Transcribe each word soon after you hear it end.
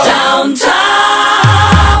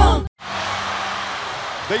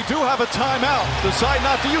do have a timeout. Decide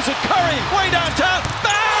not to use it. Curry, way downtown.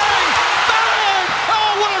 Bang! Bang!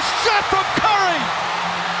 Oh, what a shot from Curry!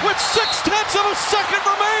 With 0.6 of a second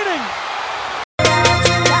remaining.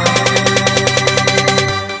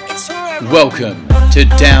 Welcome to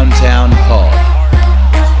Downtown Pod.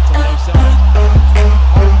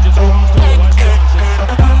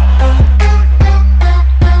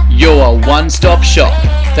 Your one-stop shop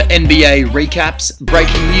for NBA recaps,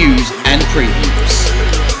 breaking news, and previews.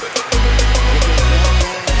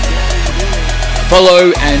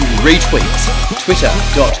 Follow and retweet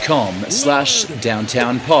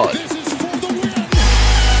twitter.com/downtownpod.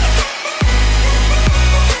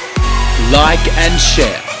 Like and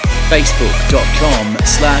share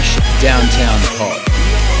facebook.com/downtownpod.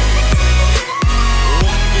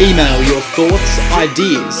 Email your thoughts,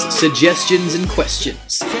 ideas, suggestions and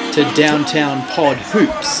questions to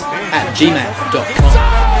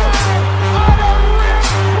downtownpodhoops@gmail.com.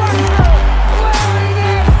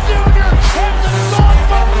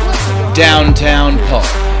 Downtown Pod,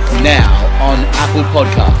 now on Apple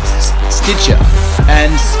Podcasts, Stitcher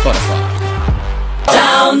and Spotify.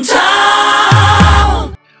 Downtown!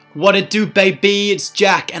 What it do, baby? It's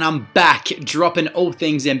Jack, and I'm back, dropping all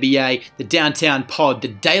things NBA, the Downtown Pod, the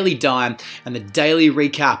Daily Dime, and the Daily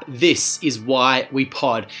Recap. This is why we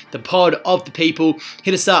pod, the pod of the people.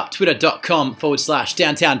 Hit us up,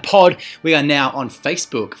 twitter.com/downtownpod. We are now on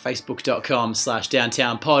Facebook,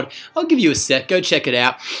 facebook.com/downtownpod. I'll give you a sec, go check it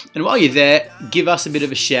out. And while you're there, give us a bit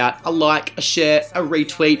of a shout, a like, a share, a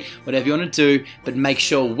retweet, whatever you want to do, but make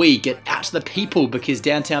sure we get out to the people, because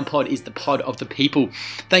Downtown Pod is the pod of the people.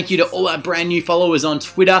 Thank you to all our brand new followers on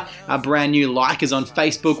Twitter, our brand new likers on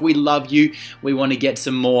Facebook. We love you. We want to get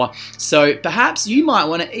some more. So perhaps you might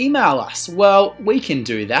want to email us. Well, we can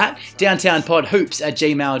do that.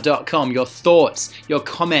 downtownpodhoops@gmail.com. Your thoughts, your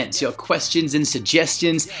comments, your questions and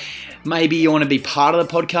suggestions. Maybe you want to be part of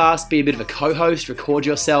the podcast, be a bit of a co-host, record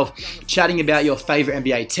yourself chatting about your favorite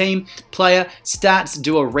NBA team, player, stats,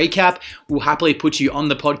 do a recap. We'll happily put you on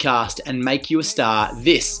the podcast and make you a star.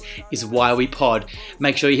 This is why we pod.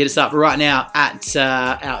 Make sure you hit us up right now at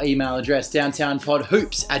our email address,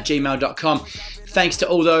 downtownpodhoops@gmail.com. Thanks to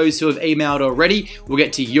all those who have emailed already. We'll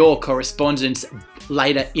get to your correspondence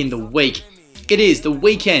later in the week. It is the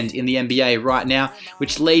weekend in the NBA right now,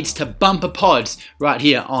 which leads to bumper pods right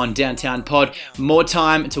here on Downtown Pod. More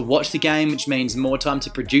time to watch the game, which means more time to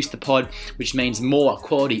produce the pod, which means more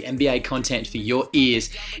quality NBA content for your ears.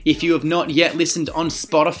 If you have not yet listened on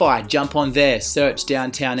Spotify, jump on there, search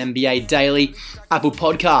Downtown NBA Daily. Apple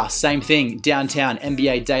Podcasts, same thing, Downtown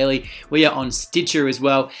NBA Daily. We are on Stitcher as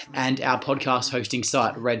well, and our podcast hosting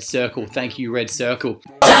site, Red Circle. Thank you, Red Circle.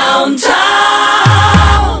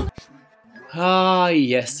 Downtown!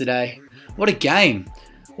 Yesterday. What a game.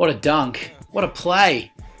 What a dunk. What a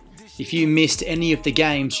play. If you missed any of the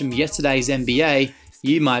games from yesterday's NBA,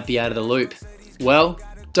 you might be out of the loop. Well,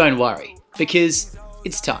 don't worry, because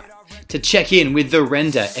it's time to check in with the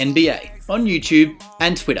Render NBA on YouTube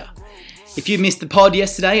and Twitter. If you missed the pod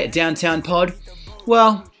yesterday at Downtown Pod,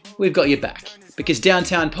 well, we've got your back, because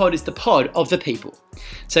Downtown Pod is the pod of the people.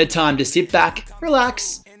 So time to sit back,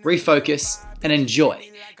 relax, refocus, and enjoy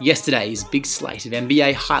yesterday's big slate of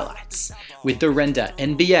NBA highlights with the Render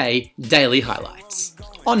NBA Daily Highlights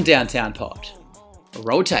on Downtown Pod.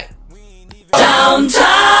 Roll tape.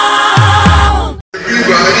 Downtown!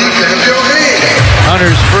 Everybody clap your hands.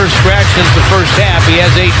 Hunter's first scratch since the first half. He has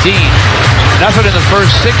 18. Nothing in the first,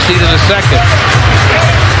 16 in the second.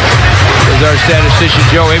 There's our statistician,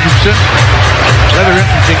 Joe Abramson. Another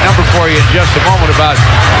interesting number for you in just a moment about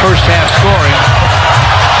first half scoring.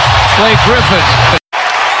 Clay Griffin.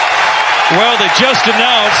 Well, they just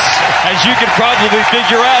announced, as you can probably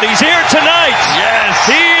figure out, he's here tonight. Yes.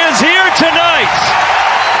 He is here tonight.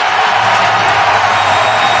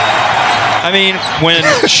 I mean, when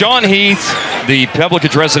Sean Heath, the public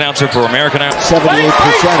address announcer for American Idol, 78%,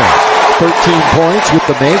 13 points with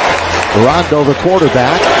the make. Rondo, the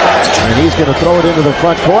quarterback, and he's going to throw it into the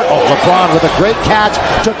front court. Oh, LeBron with a great catch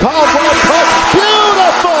to Caldwell Pope.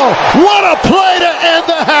 Beautiful! What a play to end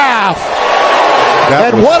the half!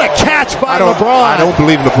 What a catch by LeBron. I don't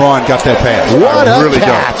believe LeBron got that pass. What I a really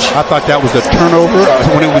catch. don't. I thought that was a turnover.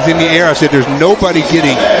 When it was in the air, I said, there's nobody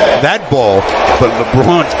getting that ball. But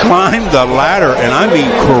LeBron climbed the ladder, and I mean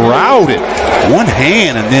crowded. One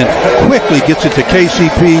hand, and then quickly gets it to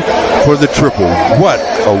KCP for the triple. What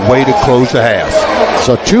a way to close the half.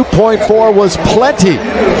 So 2.4 was plenty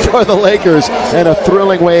for the Lakers, and a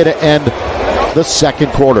thrilling way to end the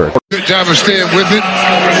second quarter. Good job of staying with it.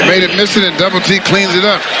 Made it miss it, and Double T cleans it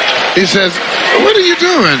up. He says, what are you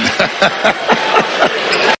doing?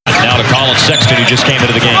 now to Colin Sexton, who just came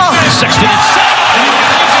into the game. Sexton inside.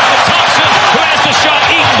 Thompson, who has the shot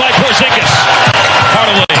eaten by Porzingis.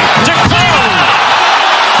 Hardaway to Clone.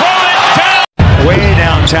 Throw it down. Way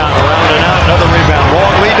downtown, around and out. Another rebound.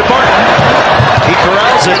 Long lead to Barton. He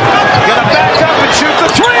corrals it. Gonna back up and shoot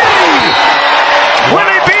the three.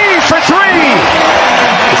 Willie B for three.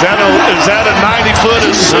 Is that a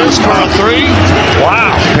 90-foot assist for a three?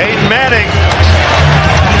 Wow. Peyton Manning.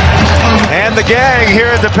 And the gang here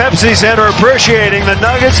at the Pepsi Center appreciating the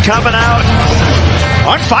Nuggets coming out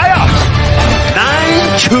on fire.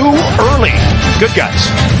 9-2 early. Good guys.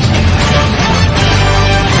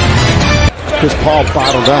 Chris Paul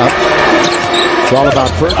bottled up. It's all about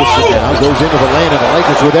Ferguson now. Goes into the lane, and the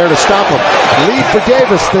Lakers were there to stop him. Lead for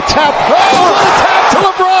Davis. The tap. Oh, the tap to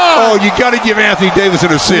LeBron. Oh, you got to give Anthony Davis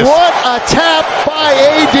an assist. What a tap by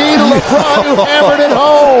AD to LeBron, who hammered it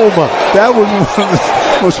home. That was one of the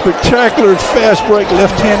most spectacular fast break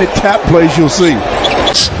left-handed tap plays you'll see.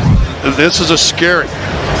 This is a scary.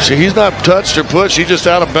 See, he's not touched or pushed. He's just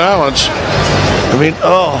out of balance. I mean,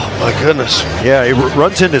 oh, my goodness. Yeah, he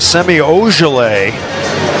runs into Semi Ojeleye.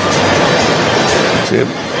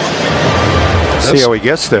 See how he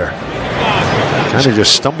gets there. Kind of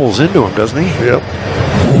just stumbles into him, doesn't he? Yep.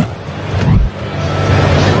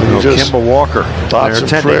 Kemba Walker. Thoughts and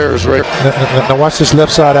prayers, right? Now watch this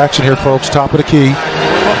left side action here, folks. Top of the key.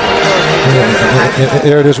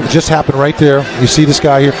 There it is. It just happened right there. You see this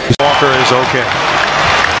guy here. Walker is okay.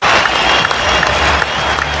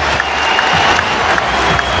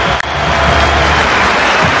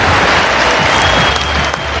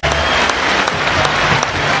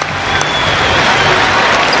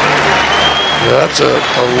 That's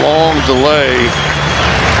a long delay.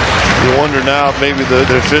 You wonder now if maybe the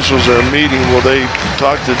officials at a meeting, will they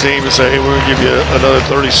talk to the team and say, hey, we're going to give you another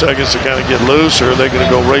 30 seconds to kind of get loose, or are they going to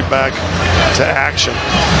go right back to action?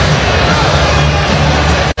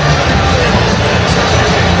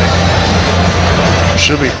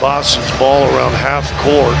 Should be Boston's ball around half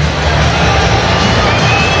court.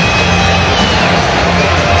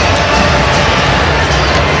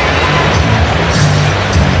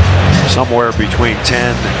 Somewhere between 10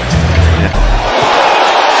 and...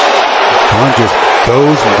 John just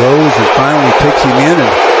goes and finally takes him in.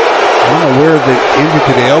 And I don't know where the injury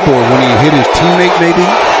to the elbow, or when he hit his teammate maybe.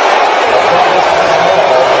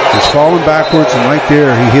 He's falling backwards, and right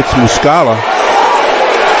there he hits Muscala.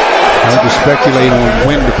 Hard to speculate on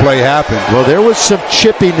when the play happened. Well, there was some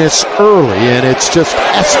chippiness early, and it's just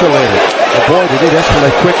escalated. And boy, did it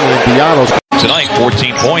escalate quickly in Diallo's. Tonight,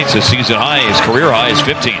 14 points, his season high, his career high is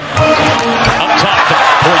 15. Up top to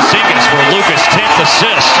Porzingis for Lucas, 10th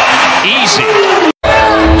assist. Easy.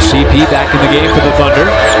 CP back in the game for the Thunder.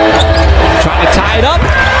 Trying to tie it up.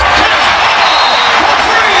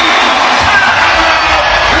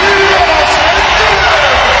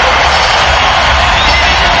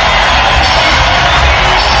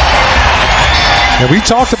 And we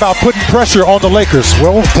talked about putting pressure on the Lakers.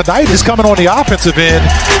 Well, tonight is coming on the offensive end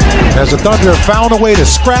as the Thunder have found a way to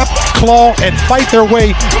scrap, claw, and fight their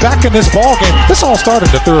way back in this ball game. This all started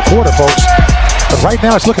in the third quarter, folks. But right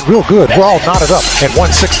now it's looking real good. We're all knotted up at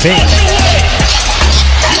 116.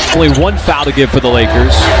 Only one foul to give for the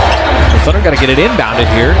Lakers. The Thunder got to get it inbounded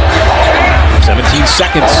here. 17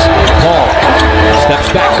 seconds. Paul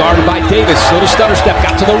steps back, guarded by Davis. Little stutter step,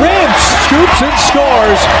 got to the rim, scoops and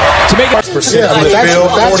scores to make it. Yeah,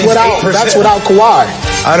 that's without Kawhi.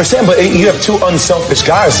 I understand, but you have two unselfish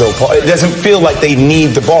guys, though, Paul. It doesn't feel like they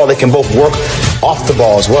need the ball. They can both work off the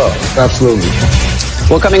ball as well. Absolutely.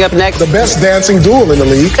 Well, coming up next, the best dancing duo in the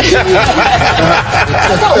league. We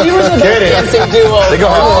were the best dancing duo. They go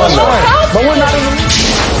hard on, but we're not in the league.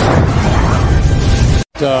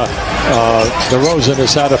 DeRozan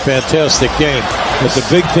has had a fantastic game, but the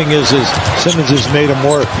big thing is Simmons has made him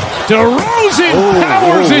work. DeRozan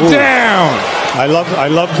powers it down. I love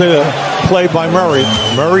the play by Murray.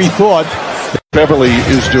 Murray thought Beverly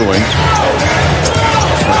is doing.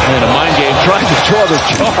 And a mind game trying to draw the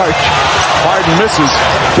charge. Harden misses.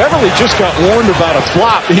 Beverly just got warned about a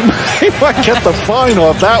flop. He might get the fine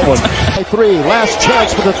off that one. 3, last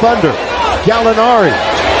chance for the Thunder. Gallinari.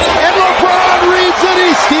 And LeBron reads it. He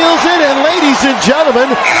steals it. And ladies and gentlemen,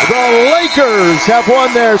 the Lakers have won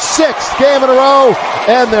their 6th game in a row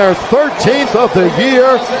and their 13th of the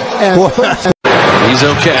year. And he's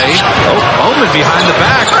okay. Oh, Bowman behind the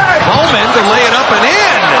back. Bowman to lay it up and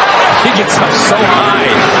in. He gets up so high,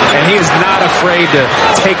 and he is not afraid to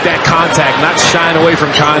take that contact, not shying away from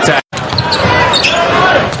contact.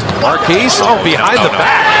 Marquise, behind the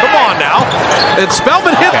back. Come on now. And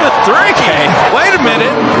Spellman hit the three. Okay. Wait a minute.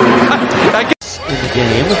 in the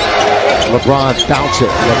game. LeBron bounce it.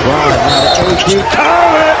 LeBron had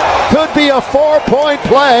AD. Could be a 4-point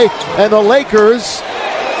play, and the Lakers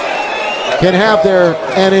can have their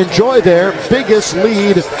and enjoy their biggest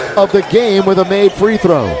lead of the game with a made free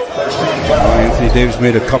throw. Anthony Davis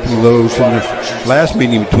made a couple of those in the last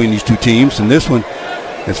meeting between these two teams, and this one,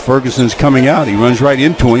 as Ferguson's coming out, he runs right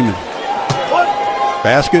into him.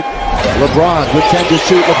 Basket. LeBron with 10 to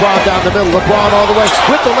shoot. LeBron down the middle. LeBron all the way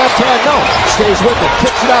with the left hand. No, stays with it.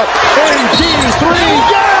 Kicks it out. AD 3.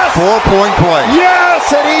 Yes! 4-point play. Yes,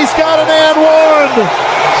 and he's got an and one.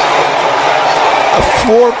 A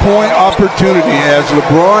 4-point opportunity as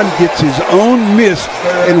LeBron gets his own miss,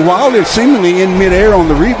 and while they're seemingly in midair on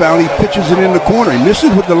the rebound, he pitches it in the corner. He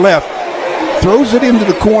misses with the left, throws it into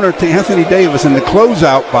the corner to Anthony Davis, and the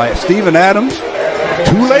closeout by Steven Adams.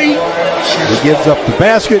 Too late. He gives up the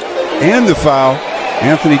basket and the foul.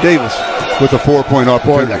 Anthony Davis with a 4-point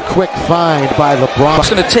opportunity. A quick find by LeBron. He's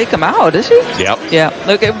going to take him out, is he? Yep. Yeah.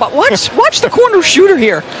 Okay, but watch the corner shooter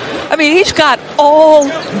here. I mean, he's got all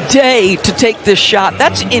day to take this shot.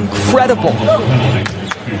 That's incredible. Open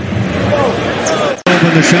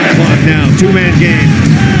the shot clock now. 2-man game.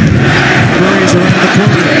 Murray's around the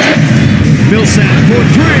corner. Millsap for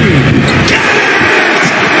 3. Got it!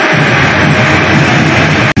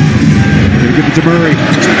 They give it to Murray.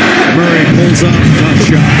 Murray pulls up. Tough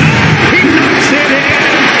shot. He knocks it in.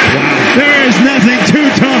 Wow. There is nothing too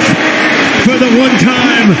tough for the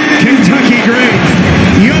one-time Kentucky great.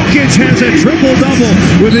 Jokic has a triple-double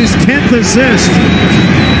with his 10th assist.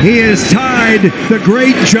 He has tied the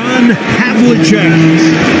great John Havlicek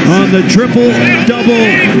on the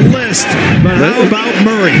triple-double list. But how about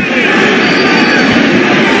Murray?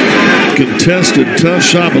 Contested, tough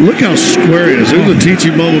shot, but look how square he is. There's a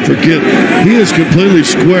teaching moment for Kid. He is completely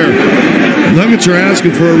square. Nuggets are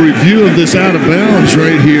asking for a review of this out of bounds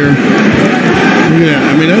right here. Yeah,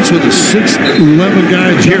 I mean, that's with a 6'11"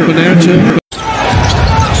 guy jumping at you.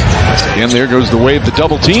 And there goes the wave, the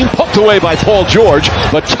double team, poked away by Paul George,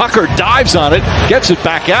 but Tucker dives on it, gets it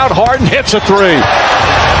back out. Harden hits a 3.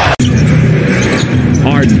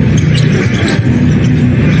 Harden.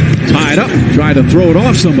 Tied up, trying to throw it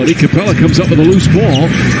off somebody. Capella comes up with a loose ball,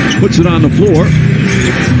 puts it on the floor.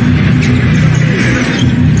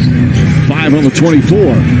 5 on the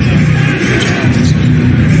 24.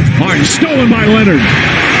 Harden stolen by Leonard.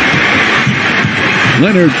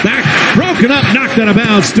 Leonard back, broken up, knocked out of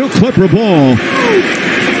bounds, still Clipper ball.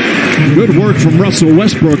 Good work from Russell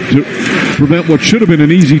Westbrook to prevent what should have been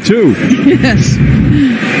an easy 2. Yes.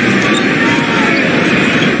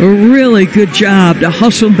 A really good job to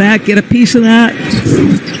hustle back, get a piece of that.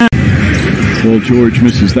 Paul George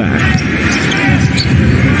misses that.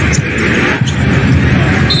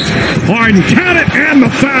 Harden count it and the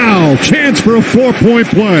foul. Chance for a 4-point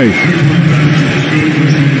play.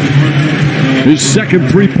 His second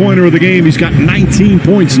 3-pointer of the game. He's got 19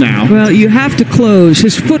 points now. Well, you have to close.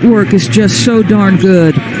 His footwork is just so darn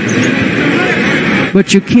good.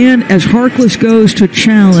 But you can't, as Harkless goes to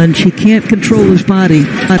challenge, he can't control his body.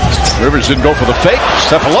 Rivers didn't go for the fake.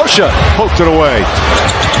 Cephalosha poked it away.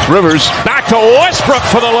 Rivers back to Westbrook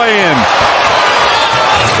for the lay-in.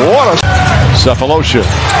 What a Cephalosha.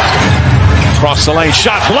 Across the lane,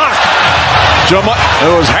 shot blocked. It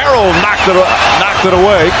was Harrell knocked it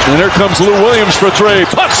away. And here comes Lou Williams for 3.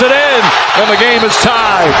 Puts it in, and the game is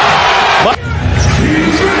tied.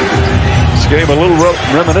 This game a little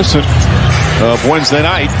reminiscent of Wednesday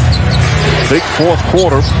night. Big fourth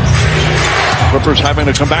quarter. Clippers having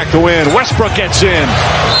to come back to win. Westbrook gets in.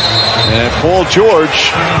 And Paul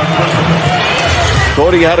George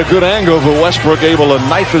thought he had a good angle, but Westbrook able to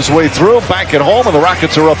knife his way through. Back at home, and the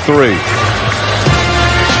Rockets are up 3.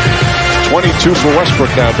 22 for Westbrook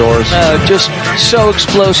now, Doris. Just so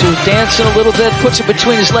explosive. Dancing a little bit, puts it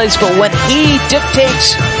between his legs, but when he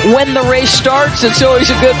dictates when the race starts, it's always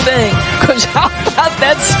a good thing. Because how about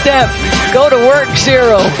that step? Go to work,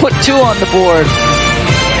 0. Put 2 on the board.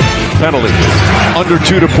 Penalty. Under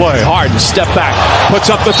 2 to play. Harden, step back. Puts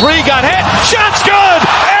up the 3, got hit. Shot's good!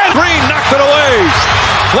 And Green knocked it away.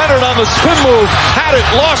 Leonard on the spin move. Had it,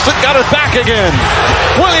 lost it, got it back again.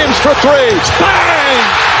 Williams for 3. Bang!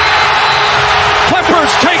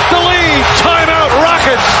 Clippers take the lead. Timeout,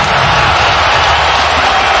 Rockets.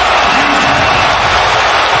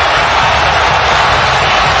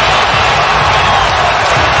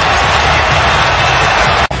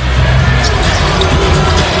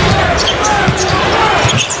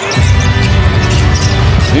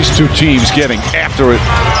 These two teams getting after it.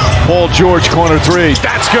 Paul George, corner 3.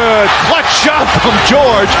 That's good. Clutch shot from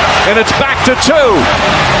George, and it's back to 2.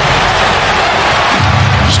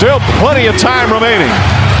 Still plenty of time remaining.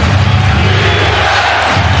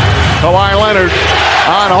 Kawhi Leonard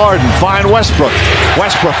on Harden. Find Westbrook.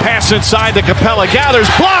 Westbrook pass inside to Capella. Gathers.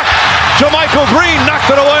 Block. JaMychal Green knocked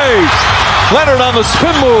it away. Leonard on the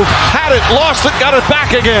spin move. Had it. Lost it. Got it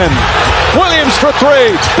back again. Williams for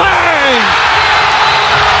three. Bang!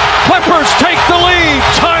 Clippers take the lead.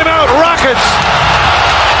 Timeout Rockets.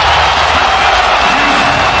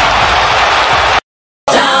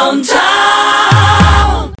 Downtown.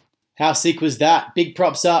 How sick was that? Big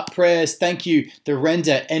props up, prayers. Thank you, the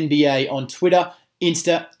Render NBA on Twitter,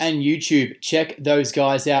 Insta, and YouTube. Check those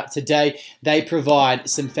guys out today. They provide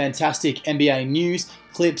some fantastic NBA news,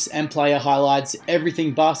 clips, and player highlights.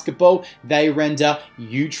 Everything basketball, they render,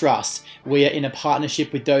 you trust. We are in a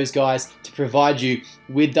partnership with those guys to provide you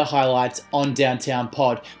with the highlights on Downtown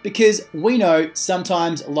Pod, because we know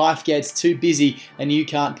sometimes life gets too busy and you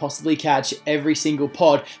can't possibly catch every single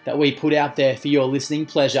pod that we put out there for your listening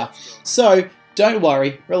pleasure. So don't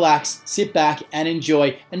worry, relax, sit back and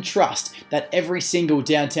enjoy, and trust that every single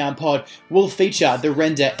Downtown Pod will feature the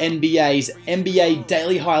Render NBA's NBA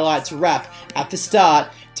Daily Highlights wrap at the start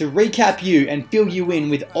to recap you and fill you in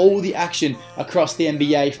with all the action across the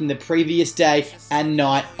NBA from the previous day and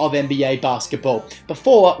night of NBA basketball.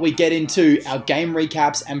 Before we get into our game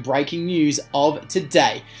recaps and breaking news of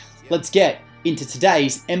today, let's get into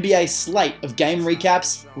today's NBA slate of game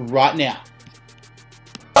recaps right now.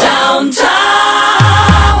 Downtown!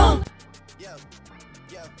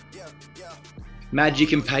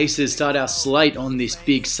 Magic and Pacers start our slate on this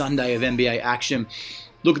big Sunday of NBA action.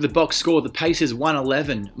 Look at the box score. The Pacers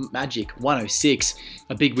 111, Magic 106.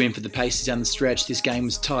 A big win for the Pacers down the stretch. This game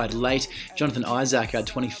was tied late. Jonathan Isaac had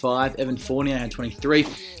 25, Evan Fournier had 23,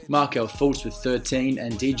 Markelle Fultz with 13,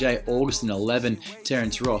 and DJ Augustin 11.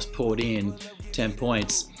 Terrence Ross poured in 10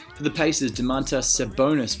 points. For the Pacers, Domantas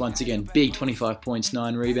Sabonis once again, big 25 points,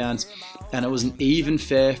 9 rebounds, and it was an even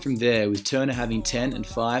fair from there, with Turner having 10 and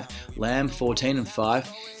 5, Lamb 14 and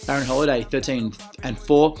 5, Aaron Holiday 13 and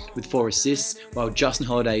 4 with 4 assists, while Justin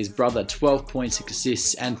Holiday's brother 12 points, 6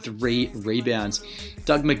 assists and 3 rebounds.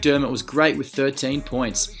 Doug McDermott was great with 13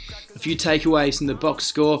 points. A few takeaways from the box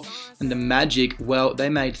score, and the Magic, well, they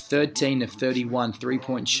made 13 of 31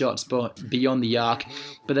 three-point shots beyond the arc,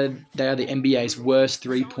 but they are the NBA's worst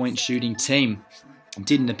three-point shooting team. It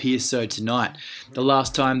didn't appear so tonight. The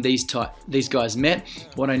last time these guys met,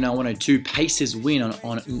 109-102, Pacers win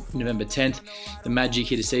on November 10th. The Magic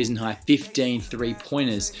hit a season-high 15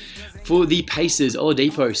 three-pointers. For the Pacers,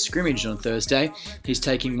 Oladipo scrimmaged on Thursday. He's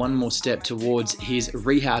taking one more step towards his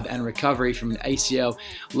rehab and recovery from an ACL.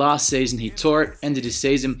 Last season he tore it, ended his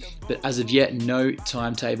season, but as of yet no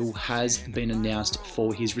timetable has been announced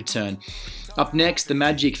for his return. Up next, the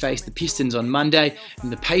Magic face the Pistons on Monday,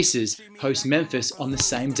 and the Pacers host Memphis on the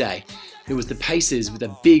same day. It was the Pacers with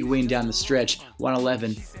a big win down the stretch,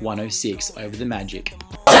 111-106 over the Magic.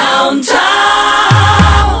 Downtown!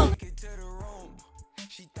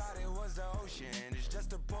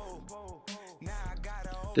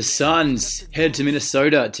 The Suns head to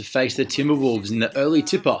Minnesota to face the Timberwolves in the early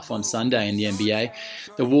tip-off on Sunday in the NBA.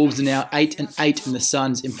 The Wolves are now 8-8 and the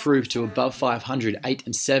Suns improved to above 500,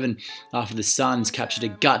 8-7 after the Suns captured a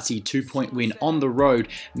gutsy 2-point win on the road,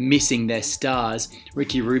 missing their stars,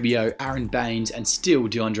 Ricky Rubio, Aaron Baines, and still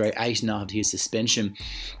DeAndre Ayton after his suspension.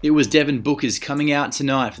 It was Devin Booker's coming out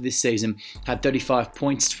tonight for this season, had 35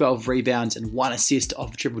 points, 12 rebounds, and 1 assist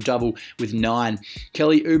off a triple-double with 9.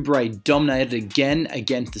 Kelly Oubre dominated again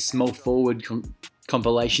against the small forward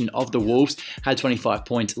compilation of the Wolves, had 25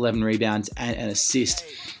 points, 11 rebounds, and an assist.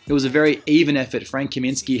 It was a very even effort. Frank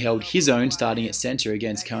Kaminsky held his own starting at center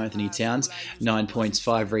against Karl-Anthony Towns, 9 points,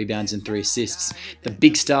 5 rebounds, and 3 assists. The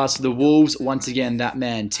big stars for the Wolves, once again that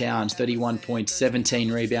man, Towns, 31 points,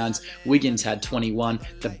 17 rebounds. Wiggins had 21.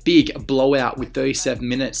 The big blowout with 37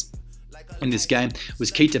 minutes in this game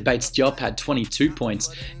was Keita Bates-Diop, had 22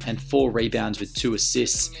 points and 4 rebounds with 2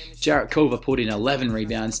 assists. Jarrett Culver put in 11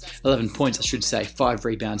 points, 5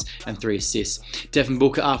 rebounds and 3 assists. Devin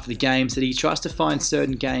Booker after the game said he tries to find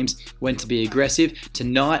certain games when to be aggressive.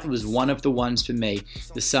 Tonight was one of the ones for me.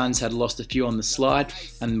 The Suns had lost a few on the slide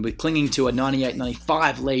and were clinging to a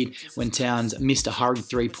 98-95 lead when Towns missed a hurried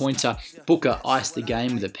 3-pointer. Booker iced the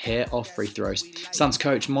game with a pair of free throws. Suns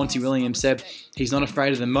coach Monty Williams said he's not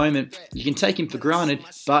afraid of the moment. You can take him for granted,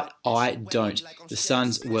 but I don't. The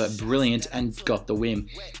Suns were brilliant and got the win.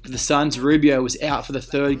 For the Suns, Rubio was out for the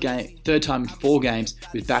third time in 4 games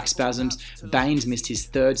with back spasms. Baines missed his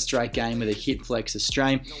 3rd straight game with a hip flexor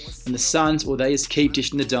strain. And the Suns, well, they just keep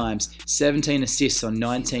dishing the dimes. 17 assists on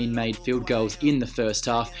 19 made field goals in the first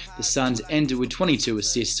half. The Suns ended with 22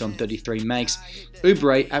 assists on 33 makes.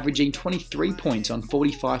 Oubre averaging 23 points on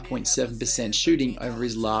 45.7% shooting over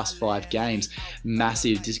his last 5 games.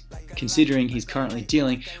 massive, just considering he's currently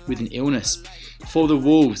dealing with an illness. For the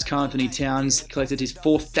Wolves, Karl Anthony Towns collected his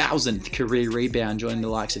 4,000th career rebound, joining the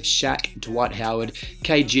likes of Shaq, Dwight Howard,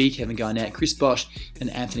 KG, Kevin Garnett, Chris Bosh, and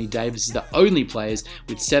Anthony Davis as the only players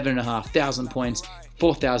with 7,500 points,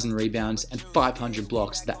 4,000 rebounds, and 500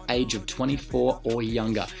 blocks at the age of 24 or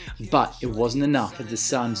younger. But it wasn't enough as the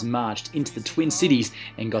Suns marched into the Twin Cities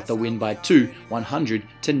and got the win by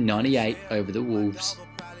 100-98 over the Wolves.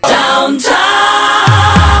 Downtown!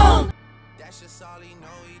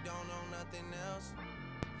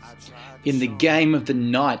 In the game of the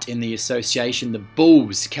night in the association, the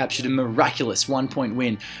Bulls captured a miraculous 1-point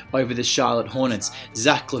win over the Charlotte Hornets.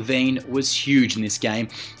 Zach LaVine was huge in this game.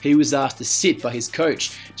 He was asked to sit by his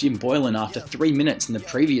coach, Jim Boylan, after 3 minutes in the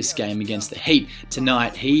previous game against the Heat.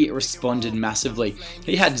 Tonight, he responded massively.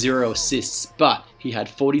 He had 0 assists, but he had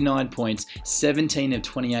 49 points, 17 of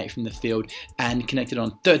 28 from the field, and connected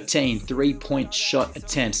on 13 3-point shot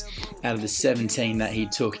attempts out of the 17 that he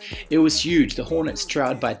took. It was huge. The Hornets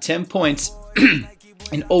trailed by 10 points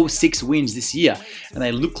in all 6 wins this year, and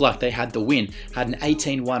they looked like they had the win. Had an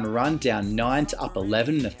 18-1 run, down 9 to up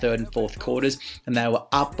 11 in the third and fourth quarters, and they were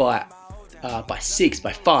up by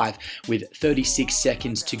 5 with 36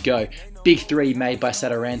 seconds to go. Big three made by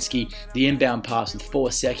Satoransky. The inbound pass with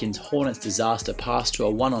 4 seconds. Hornets disaster pass to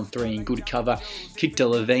a 1-on-3 in good cover. Kick to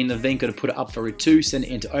LaVine. LaVine got to put it up for a 2. Send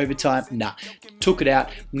it into overtime. Took it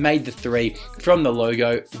out. Made the 3 from the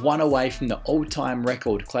logo. 1 away from the all-time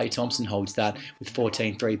record. Klay Thompson holds that with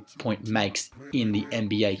 14 3-point makes in the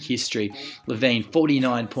NBA history. LaVine,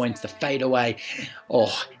 49 points. The fadeaway.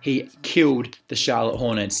 Oh, he killed the Charlotte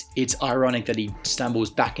Hornets. It's ironic that he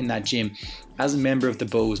stumbles back in that gym as a member of the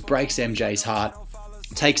Bulls, breaks MJ's heart,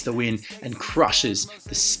 takes the win, and crushes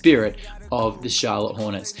the spirit of the Charlotte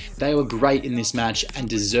Hornets. They were great in this match and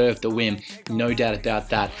deserved the win, no doubt about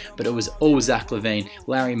that, but it was all Zach LaVine.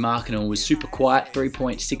 Larry Markkanen was super quiet,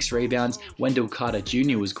 3.6 rebounds. Wendell Carter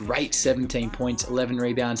Jr. was great, 17 points, 11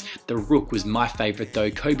 rebounds. The Rook was my favorite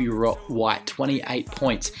though, Kobe White, 28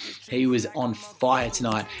 points. He was on fire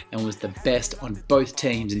tonight and was the best on both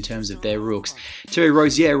teams in terms of their Rooks. Terry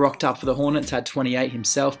Rozier rocked up for the Hornets, had 28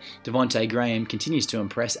 himself. Devontae Graham continues to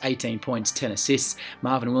impress, 18 points, 10 assists.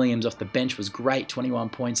 Marvin Williams off the bench was great, 21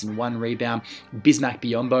 points and 1 rebound. Bismack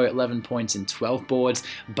Biyombo, 11 points and 12 boards,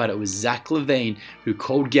 but it was Zach LaVine who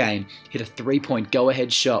called game, hit a 3-point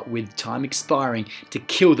go-ahead shot with time expiring to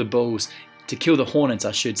kill the Bulls, to kill the Hornets,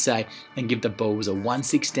 I should say, and give the Bulls a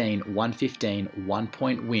 116-115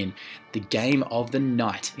 1-point win, the game of the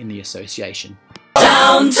night in the association.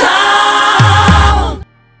 Downtown!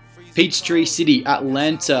 Peachtree City,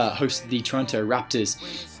 Atlanta hosted the Toronto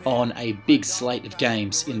Raptors on a big slate of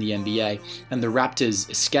games in the NBA, and the Raptors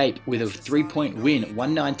escape with a 3-point win,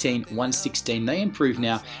 119-116. They improve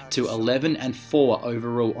now to 11-4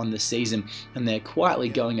 overall on the season, and they're quietly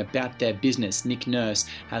going about their business. Nick Nurse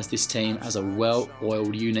has this team as a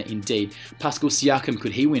well-oiled unit indeed. Pascal Siakam,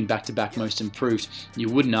 could he win back-to-back most improved? You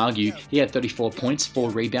wouldn't argue. He had 34 points, 4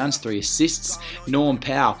 rebounds, 3 assists. Norm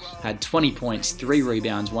Powell had 20 points, 3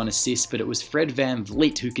 rebounds, 1 assist, but it was Fred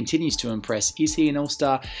VanVleet who continues to impress. Is he an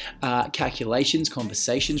all-star?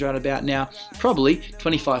 Conversations right about now. Probably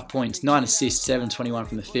 25 points, 9 assists, 7-21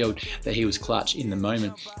 from the field, that he was clutch in the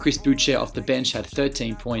moment. Chris Boucher off the bench had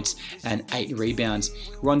 13 points and 8 rebounds.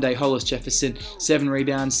 Rondae Hollis-Jefferson, 7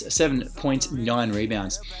 rebounds, 7 points, 9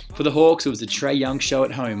 rebounds. For the Hawks, it was the Trae Young show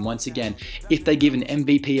at home once again. If they give an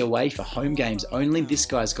MVP away for home games only, this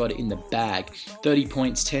guy's got it in the bag. 30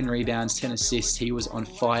 points, 10 rebounds, 10 assists. He was on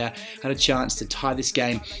fire. Had a chance to tie this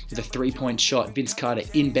game with a 3-point shot. Vince Carter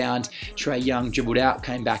inbound. Trae Young dribbled out,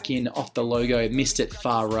 came back in off the logo, missed it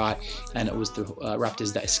far right, and it was the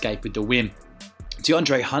Raptors that escaped with the win.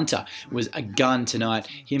 DeAndre Hunter was a gun tonight.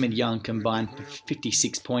 Him and Young combined for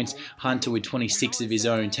 56 points. Hunter with 26 of his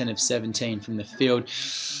own, 10 of 17 from the field.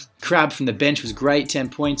 Crabbe from the bench was great, 10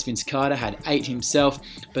 points. Vince Carter had 8 himself,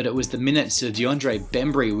 but it was the minutes of DeAndre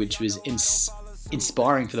Bembry which was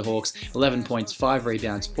inspiring for the Hawks. 11 points, 5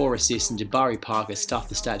 rebounds, 4 assists, and Jabari Parker stuffed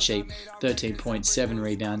the stat sheet, 13 points, 7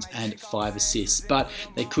 rebounds, and 5 assists. But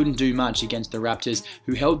they couldn't do much against the Raptors,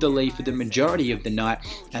 who held the lead for the majority of the night,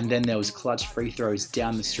 and then there was clutch free throws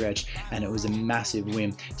down the stretch, and it was a massive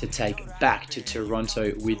win to take back to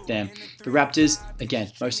Toronto with them. The Raptors,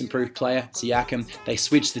 again, most improved player, Siakam, they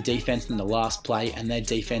switched the defense in the last play, and their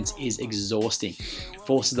defense is exhausting.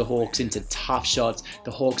 Forces the Hawks into tough shots.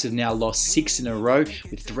 The Hawks have now lost 6 in a row,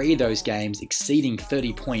 with 3 of those games exceeding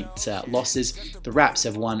 30-point losses. The Raps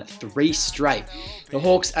have won 3 straight. The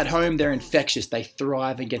Hawks at home, they're infectious. They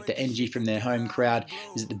thrive and get the energy from their home crowd.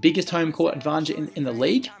 Is it the biggest home court advantage in the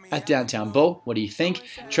league? At Downtown Ball, what do you think?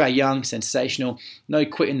 Trae Young, sensational. No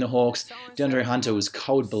quitting the Hawks. DeAndre Hunter was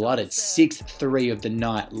cold-blooded. 6th 3 of the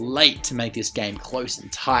night, late to make this game close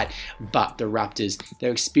and tight. But the Raptors,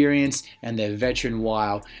 their experience and their veteran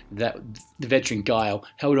guile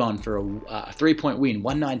held on for a 3-point win,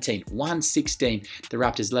 119-116. The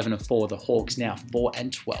Raptors 11-4. The Hawks now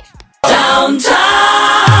 4-12.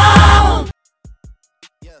 Downtown!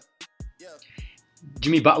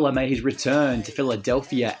 Jimmy Butler made his return to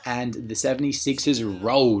Philadelphia and the 76ers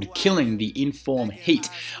rolled, killing the in-form Heat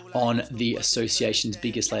on the association's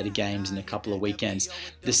biggest later games in a couple of weekends.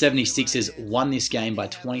 The 76ers won this game by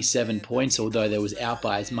 27 points, although they was out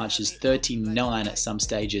by as much as 39 at some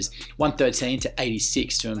stages.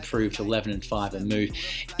 113-86 to improve to 11-5 and move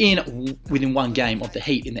within one game of the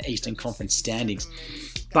Heat in the Eastern Conference standings.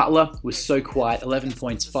 Butler was so quiet, 11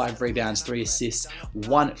 points, 5 rebounds, 3 assists.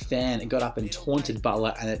 One fan got up and taunted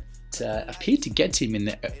Butler, and it appeared to get to him in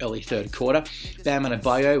the early third quarter. Bam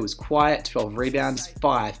Adebayo was quiet, 12 rebounds,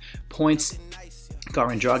 5 points.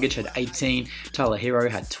 Goran Dragic had 18, Tyler Hero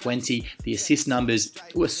had 20. The assist numbers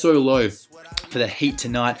were so low for the Heat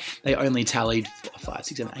tonight. They only tallied 5,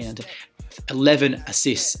 6, 7, 8, 9, 10. 11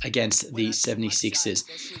 assists against the 76ers.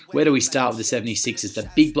 Where do we start with the 76ers? The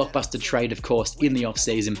big blockbuster trade, of course, in the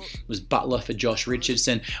offseason was Butler for Josh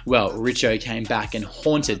Richardson. Well, Richo came back and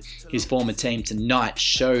haunted his former team tonight,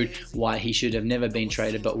 showed why he should have never been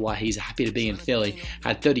traded, but why he's happy to be in Philly.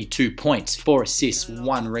 Had 32 points, 4 assists,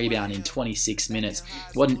 1 rebound in 26 minutes.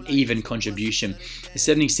 What an even contribution. The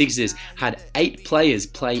 76ers had 8 players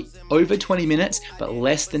play over 20 minutes, but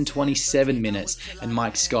less than 27 minutes, and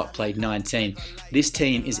Mike Scott played 19. This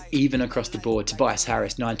team is even across the board. Tobias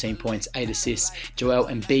Harris, 19 points, 8 assists. Joel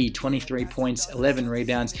Embiid, 23 points, 11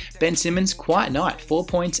 rebounds. Ben Simmons, quiet night, 4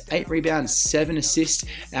 points, 8 rebounds, 7 assists.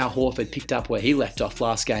 Al Horford picked up where he left off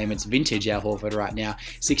last game. It's vintage Al Horford right now.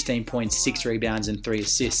 16 points, 6 rebounds, and 3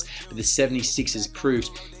 assists. But the 76ers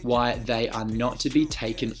proved why they are not to be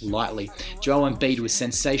taken lightly. Joel Embiid was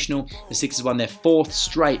sensational. The Sixers won their 4th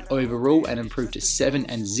straight overall and improved to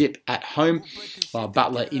 7-0 at home, while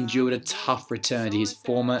Butler endured a tough return to his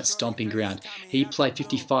former stomping ground. He played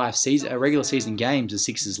 55 regular season games, the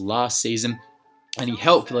Sixers last season, and he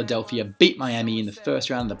helped Philadelphia beat Miami in the first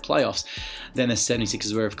round of the playoffs. Then the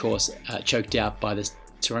 76ers were, of course, choked out by the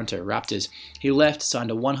Toronto Raptors. He left,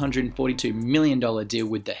 signed a $142 million deal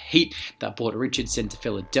with the Heat that brought Richardson to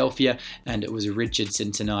Philadelphia, and it was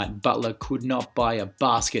Richardson tonight. Butler could not buy a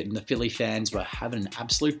basket, and the Philly fans were having an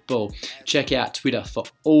absolute ball. Check out Twitter for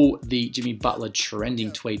all the Jimmy Butler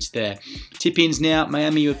trending tweets there. Tip-ins now.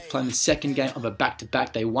 Miami were playing the second game of a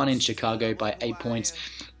back-to-back. They won in Chicago by 8 points.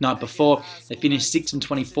 Night before, they finished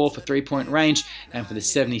 6-24 for 3-point range, and for the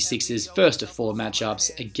 76ers, first of 4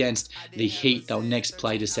 matchups against the Heat, they'll next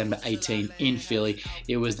play December 18 in Philly.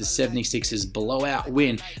 It was the 76ers blowout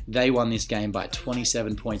win. They won this game by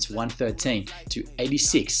 27 points,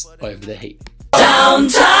 113-86 over the Heat.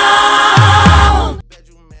 Downtown!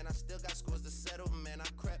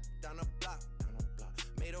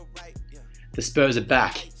 The Spurs are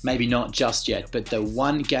back. Maybe not just yet, but the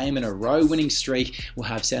 1 game in a row winning streak will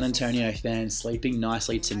have San Antonio fans sleeping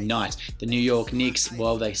nicely tonight. The New York Knicks,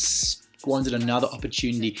 well, they squandered another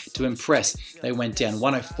opportunity to impress. They went down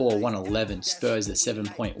 104-111. Spurs a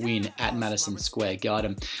 7-point win at Madison Square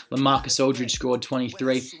Garden. LaMarcus Aldridge scored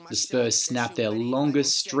 23. The Spurs snapped their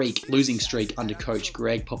longest losing streak under coach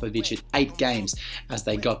Greg Popovich at 8 games as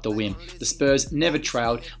they got the win. The Spurs never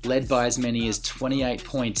trailed, led by as many as 28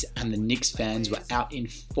 points, and the Knicks fans were out in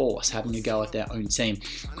force, having a go at their own team.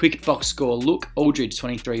 Quick box score look: Aldridge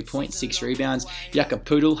 23 points, 6 rebounds. Jakob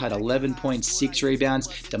Poeltl had 11 points, 6 rebounds.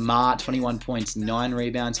 DeMar 21 points, 9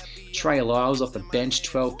 rebounds. Trey Lyles off the bench,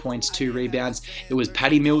 12 points, 2 rebounds. It was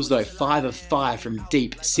Patty Mills though, 5 of 5 from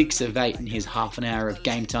deep, 6 of 8 in his half an hour of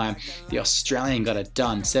game time. The Australian got it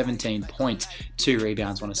done, 17 points, 2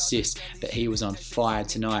 rebounds, 1 assist, but he was on fire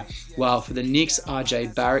tonight. While for the Knicks,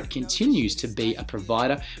 RJ Barrett continues to be a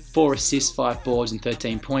provider, 4 assists, 5 boards, and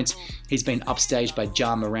 13 points. He's been upstaged by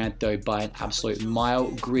Ja Morant though by an absolute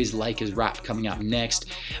mile. Grizz Lakers rap coming up next.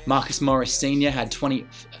 Marcus Morris Sr. had 20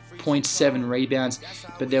 points, 7 rebounds,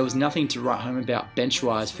 but there was nothing to write home about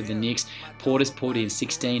bench-wise for the Knicks. Portis poured in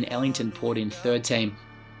 16, Ellington poured in 13.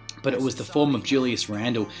 But it was the form of Julius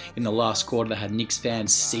Randle in the last quarter that had Knicks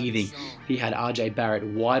fans seething. He had RJ Barrett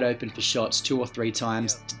wide open for shots 2 or 3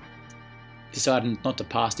 times. decided not to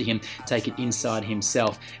pass to him, take it inside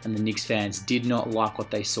himself, and the Knicks fans did not like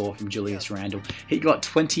what they saw from Julius Randle. He got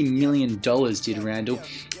 $20 million, did Randle,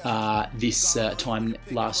 this time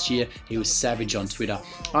last year. He was savage on Twitter.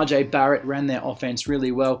 RJ Barrett ran their offense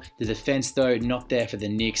really well. The defense, though, not there for the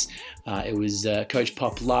Knicks. It was Coach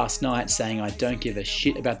Pop last night saying, "I don't give a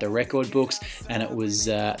shit about the record books," and it was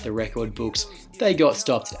the record books. They got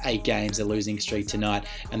stopped at 8 games, a losing streak tonight.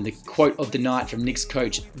 And the quote of the night from Knicks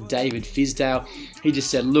coach David Fizdale, he just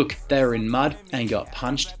said, "Look, they were in mud and got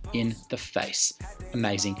punched in the face."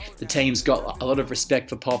 Amazing. The team's got a lot of respect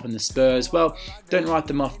for Pop and the Spurs. Well, don't write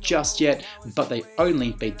them off just yet, but they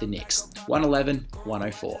only beat the Knicks.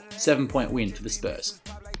 111-104. 7-point win for the Spurs.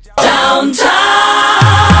 Downtown!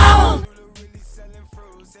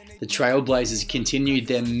 The Trailblazers continued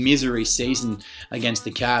their misery season against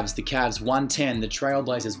the Cavs. The Cavs 110, the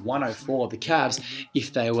Trailblazers 104. The Cavs,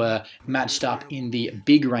 if they were matched up in the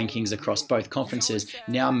big rankings across both conferences,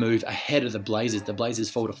 now move ahead of the Blazers. The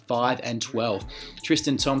Blazers fall to 5-12.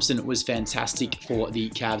 Tristan Thompson was fantastic for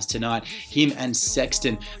the Cavs tonight. Him and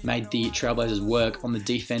Sexton made the Trailblazers work on the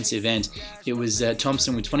defensive end. It was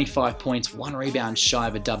Thompson with 25 points, 1 rebound shy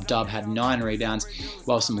of a dub-dub, had 9 rebounds,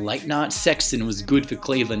 while some late night Sexton was good for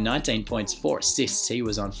Cleveland. 19 points, 4 assists. He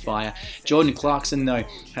was on fire. Jordan Clarkson, though,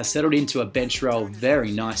 has settled into a bench role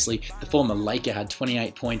very nicely. The former Laker had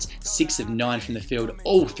 28 points, 6 of 9 from the field,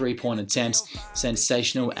 all 3-point attempts.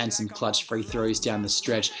 Sensational, and some clutch free throws down the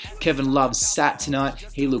stretch. Kevin Love sat tonight.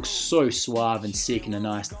 He looks so suave and sick in a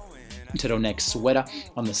nice turtleneck sweater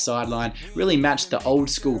on the sideline. Really matched the old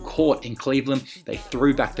school court in Cleveland. They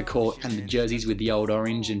threw back the court and the jerseys with the old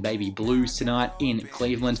orange and baby blues tonight in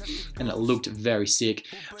Cleveland, and it looked very sick.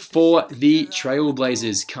 For the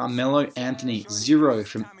Trailblazers, Carmelo Anthony, 0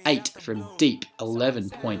 from 8 from deep, 11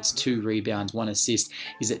 points, 2 rebounds, 1 assist.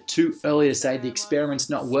 Is it too early to say the experiment's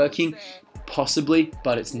not working? Possibly,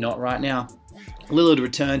 but it's not right now. Lillard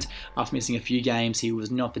returned after missing a few games. He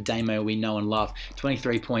was not the Damo we know and love.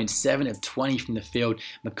 23 points, 7 of 20 from the field.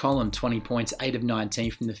 McCollum, 20 points, 8 of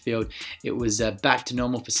 19 from the field. It was back to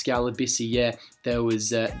normal for Scalabisi. Yeah, there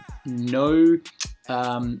was no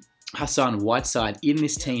Hassan Whiteside in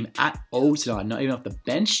this team at all tonight, not even off the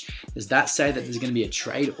bench. Does that say that there's going to be a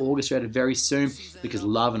trade orchestrated very soon? Because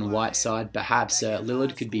Love and Whiteside, perhaps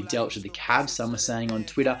Lillard could be dealt to the Cavs, some are saying on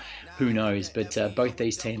Twitter. Who knows? But both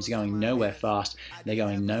these teams are going nowhere fast. They're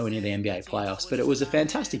going nowhere near the NBA playoffs. But it was a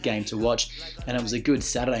fantastic game to watch, and it was a good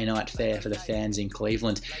Saturday night fare for the fans in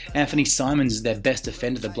Cleveland. Anthony Simons is their best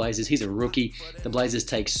defender, the Blazers. He's a rookie. The Blazers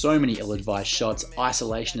take so many ill-advised shots,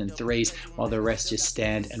 isolation and threes, while the rest just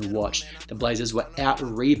stand and watch. The Blazers were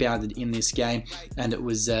out-rebounded in this game, and it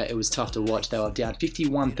was tough to watch. They were down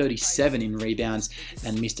 51-37 in rebounds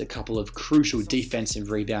and missed a couple of crucial defensive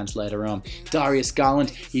rebounds later on. Darius Garland,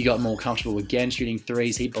 he got more comfortable again shooting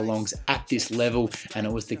threes. He belongs at this level, and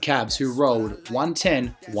it was the Cavs who rolled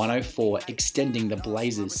 110-104, extending the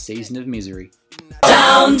Blazers' season of misery.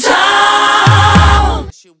 Downtown!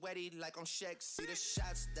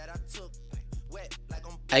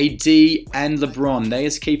 AD and LeBron, they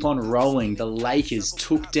just keep on rolling. The Lakers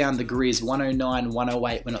took down the Grizz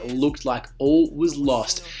 109-108 when it looked like all was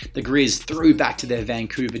lost. The Grizz threw back to their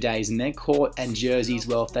Vancouver days, and their court and jerseys,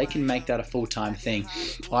 well, if they can make that a full-time thing,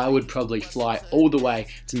 I would probably fly all the way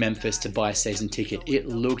to Memphis to buy a season ticket. It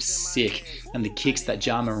looked sick, and the kicks that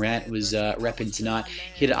Ja Morant was repping tonight,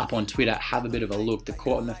 hit it up on Twitter, have a bit of a look. The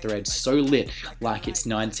court and the Threads so lit like it's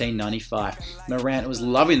 1995. Morant was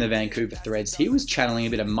loving the Vancouver Threads. He was channeling a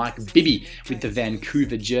bit of Mike Bibby with the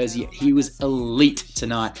Vancouver jersey. He was elite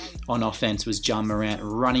tonight on offense, was Ja Morant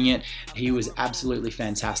running it. He was absolutely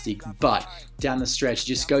fantastic, but down the stretch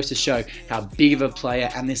just goes to show how big of a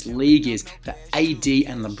player and this league is that AD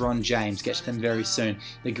and LeBron James. Get to them very soon.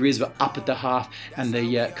 The Grizz were up at the half, and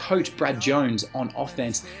the coach Brad Jones on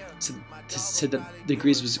offense said that the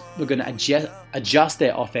Grizz were going to adjust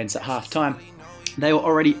their offense at halftime. They were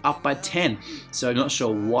already up by 10, so I'm not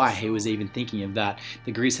sure why he was even thinking of that.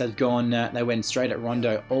 The Grizz have gone, they went straight at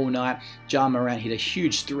Rondo all night. Ja Morant hit a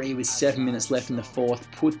huge 3 with 7 minutes left in the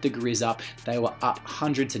fourth, put the Grizz up. They were up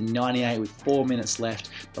 100-98 with 4 minutes left.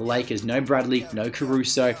 The Lakers, no Bradley, no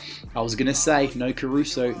Caruso. I was going to say no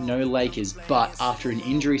Caruso, no Lakers, but after an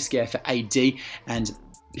injury scare for AD and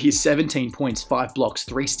his 17 points, 5 blocks,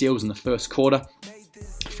 3 steals in the first quarter,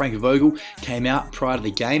 Frank Vogel came out prior to the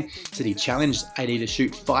game, said he challenged AD to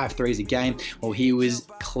shoot 5 threes a game. Well, he was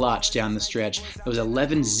clutch down the stretch. There was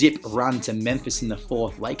 11-zip run to Memphis in the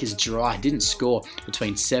fourth. Lakers dry, didn't score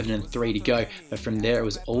between 7 and 3 to go, but from there it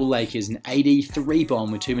was all Lakers. An AD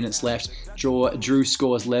 3-bomb with 2 minutes left. Drew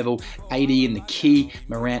scores level. AD in the key.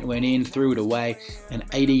 Morant went in, threw it away, and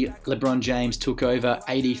LeBron James took over.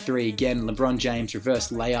 83 again. LeBron James reverse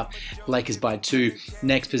layup. Lakers by 2.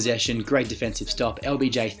 Next possession, great defensive stop.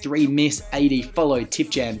 LBJ 3 miss. AD followed. Tip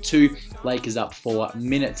jam 2. Lakers up 4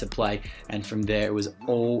 minutes to play, and from there it was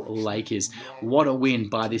all Lakers. What a win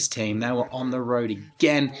by this team. They were on the road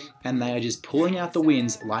again, and they are just pulling out the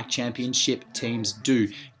wins like championship teams do.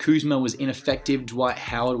 Kuzma was ineffective. Dwight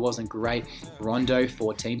Howard wasn't great. Rondo,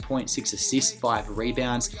 14 points, 6 assists, 5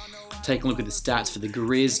 rebounds. Take a look at the stats for the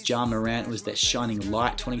Grizz. Ja Morant was their shining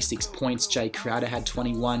light, 26 points. Jay Crowder had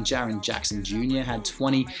 21. Jaren Jackson Jr. had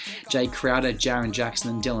 20. Jay Crowder, Jaren Jackson,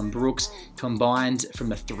 and Dylan Brooks combined from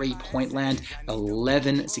the three-point land.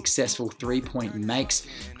 11 successful three-point makes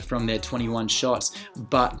from their 21 shots.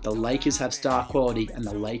 But the Lakers have star quality, and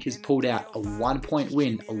the Lakers pulled out a 1-point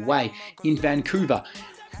win away in Vancouver.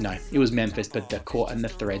 No, it was Memphis, but the court and the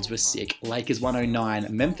threads were sick. Lakers 109,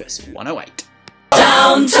 Memphis 108.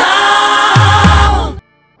 Downtown!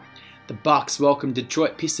 The Bucks welcomed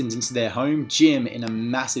Detroit Pistons into their home gym in a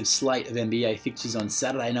massive slate of NBA fixtures on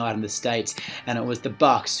Saturday night in the States, and it was the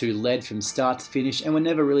Bucks who led from start to finish and were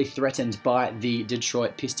never really threatened by the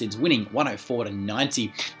Detroit Pistons, winning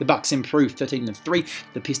 104-90. The Bucks improved 13-3.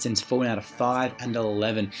 The Pistons falling out of 5 and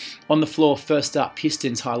 11. On the floor, first up,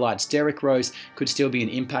 Pistons highlights Derrick Rose could still be an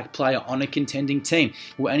impact player on a contending team.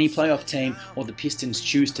 Will any playoff team or the Pistons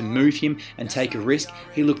choose to move him and take a risk?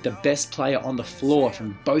 He looked the best player on the floor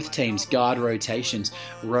from both teams' guard rotations.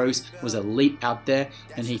 Rose was elite out there,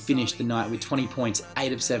 and he finished the night with 20 points,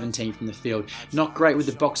 8 of 17 from the field. Not great with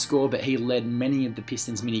the box score, but he led many of the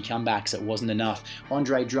Pistons' mini comebacks. It wasn't enough.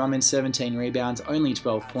 Andre Drummond, 17 rebounds, only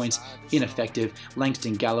 12 points, ineffective.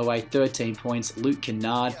 Langston Galloway, 13 points. Luke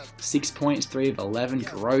Kennard, 6 points, 3 of 11,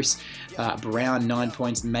 gross. Brown, 9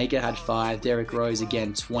 points. Maker had 5. Derrick Rose,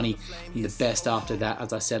 again, 20. And the best after that,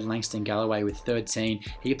 as I said, Langston Galloway with 13.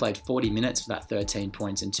 He played 40 minutes for that 13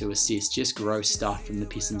 points and 2 assists. Just gross stuff from the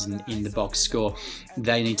Pistons in the box score.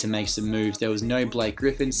 They need to make some moves. There was no Blake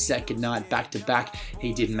Griffin. Second night back-to-back.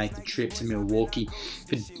 He didn't make the trip to Milwaukee.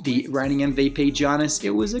 For the reigning MVP, Giannis,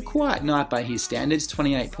 it was a quiet night by his standards.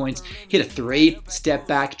 28 points. Hit a 3. Step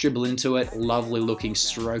back. Dribble into it. Lovely looking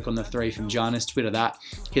stroke on the 3 from Giannis. Twitter that.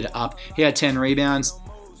 Hit it up. He had 10 rebounds.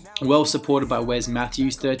 Well supported by Wes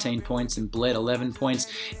Matthews, 13 points, and Bled, 11 points.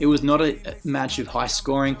 It was not a match of high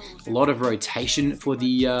scoring. A lot of rotation for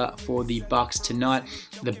the Bucks tonight.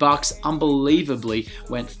 The Bucks unbelievably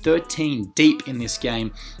went 13 deep in this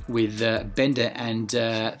game, with Bender and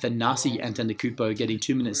Thanasi Antetokounmpo getting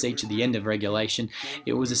 2 minutes each at the end of regulation.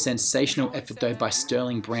 It was a sensational effort though by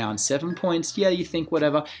Sterling Brown. 7 points, yeah, you think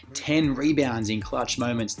whatever. 10 rebounds in clutch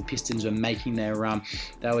moments. The Pistons were making their run.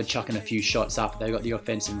 They were chucking a few shots up. They got the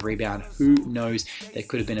offensive rebound. Who knows? There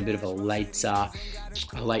could have been a bit of a late surge.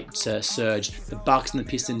 The Bucks and the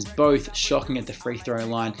Pistons both shocking at the free throw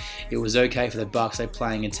line. It was okay for the Bucks. They're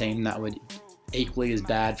playing a team that would equally as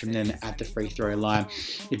bad from them at the free throw line.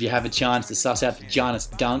 If you have a chance to suss out the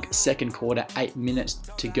Giannis dunk, second quarter, 8 minutes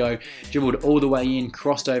to go, dribbled all the way in,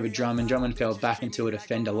 crossed over Drummond. Drummond fell back into a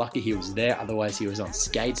defender. Lucky he was there, otherwise he was on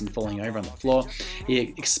skates and falling over on the floor.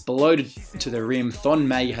 He exploded to the rim. Thon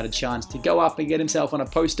May had a chance to go up and get himself on a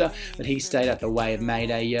poster, but he stayed out the way and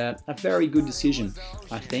made a very good decision.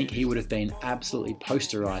 I think he would have been absolutely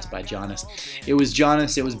posterized by Giannis. It was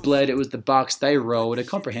Giannis, it was Bled, it was the Bucks. They rolled a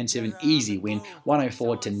comprehensive and easy win,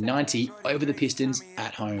 104-90 over the Pistons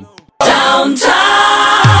at home. Downtown!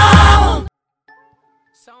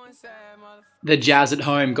 The Jazz at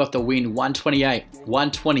home got the win,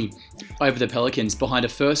 128-120 over the Pelicans behind a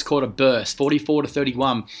first quarter burst,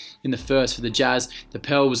 44-31 in the first for the Jazz. The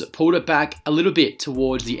Pels pulled it back a little bit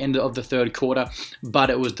towards the end of the third quarter,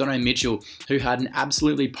 but it was Donovan Mitchell who had an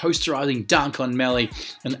absolutely posterizing dunk on Melly,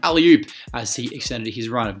 and alley-oop as he extended his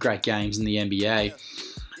run of great games in the NBA.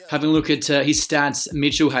 Having a look at his stats,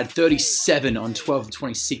 Mitchell had 37 on 12 of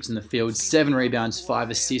 26 in the field, 7 rebounds, 5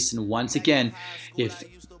 assists, and once again, if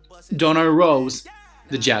Dono rolls,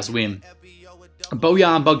 the Jazz win.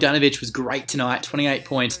 Bojan Bogdanovic was great tonight, 28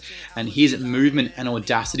 points, and his movement and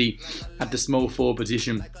audacity at the small forward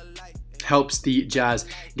position helps the Jazz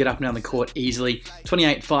get up and down the court easily.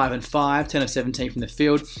 28, 5 and 5, 10 of 17 from the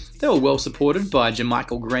field. They were well supported by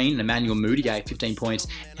JaMychal Green and Emmanuel Mudiay, 15 points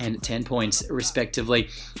and 10 points respectively.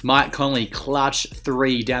 Mike Conley, clutch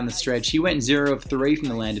 3 down the stretch. He went 0 of 3 from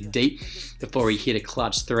the land of deep. before he hit a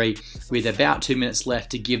clutch three with about 2 minutes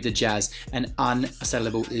left to give the Jazz an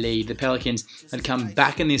unassailable lead. The Pelicans had come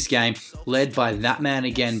back in this game, led by that man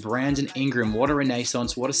again, Brandon Ingram. What a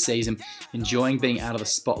renaissance, what a season, enjoying being out of the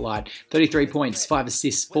spotlight. 33 points, 5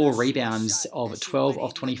 assists, 4 rebounds of 12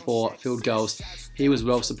 of 24 field goals. He was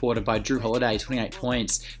well supported by Drew Holiday, 28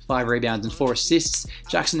 points, 5 rebounds and 4 assists.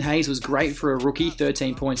 Jackson Hayes was great for a rookie,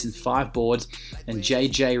 13 points and 5 boards. And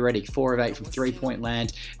JJ Redick, 4 of 8 from 3-point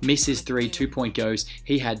land, misses 3 2-point goes.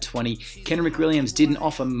 He had 20. Kenrich Williams didn't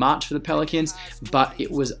offer much for the Pelicans, but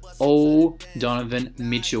it was all Donovan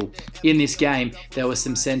Mitchell. In this game, there were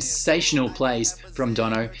some sensational plays from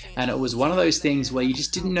Dono, and it was one of those things where you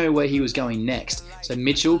just didn't know where he was going next. So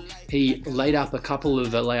Mitchell, he laid up a couple of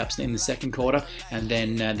layups in the second quarter, and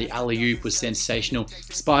then the alley-oop was sensational.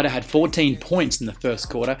 Spider had 14 points in the first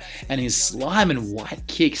quarter, and his slime and white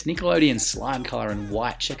kicks, Nickelodeon slime color and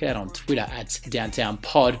white, check it out on Twitter at Downtown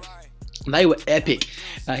Pod. They were epic.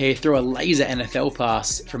 He threw a laser NFL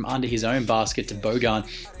pass from under his own basket to Bogan.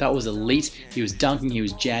 That was elite. He was dunking, he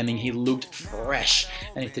was jamming, he looked fresh.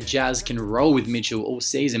 And if the Jazz can roll with Mitchell all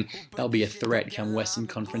season, they'll be a threat come Western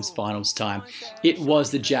Conference Finals time. It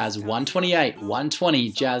was the Jazz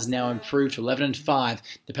 128-120. Jazz now improved to 11-5.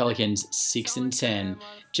 The Pelicans 6-10.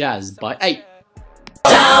 Jazz by 8.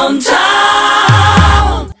 Downtown!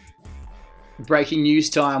 Breaking news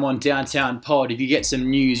time on Downtown Pod. If you get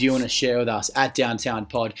some news you want to share with us at Downtown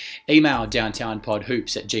Pod, email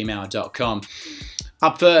downtownpodhoops@gmail.com.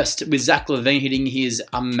 Up first, with Zach LaVine hitting his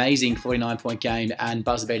amazing 49-point game and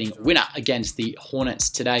buzzer-beating winner against the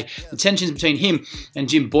Hornets today. The tensions between him and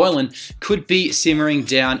Jim Boylen could be simmering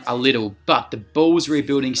down a little, but the Bulls'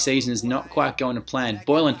 rebuilding season is not quite going to plan.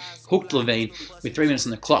 Boylen hooked LaVine with 3 minutes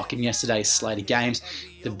on the clock in yesterday's slate of games.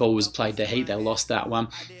 The Bulls played the Heat, they lost that one.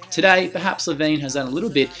 Today, perhaps LaVine has done a little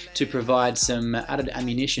bit to provide some added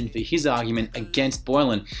ammunition for his argument against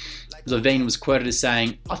Boylen. LaVine was quoted as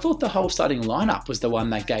saying, "I thought the whole starting lineup was the one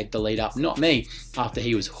that gave the lead up, not me," after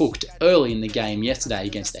he was hooked early in the game yesterday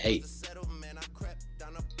against the Heat.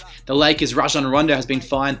 The Lakers' Rajon Rondo has been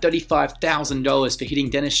fined $35,000 for hitting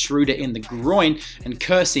Dennis Schroeder in the groin and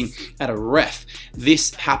cursing at a ref.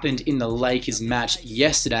 This happened in the Lakers match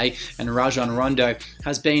yesterday, and Rajon Rondo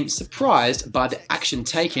has been surprised by the action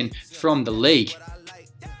taken from the league.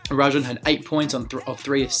 Rajon had 8 points of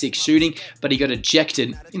 3 of 6 shooting, but he got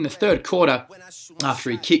ejected in the third quarter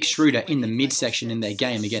after he kicked Schroeder in the midsection in their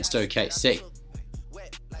game against OKC.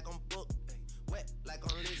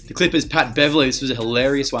 The Clippers' Pat Beverley, this was a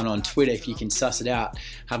hilarious one on Twitter. If you can suss it out,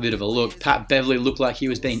 have a bit of a look. Pat Beverley looked like he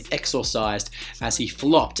was being exorcised as he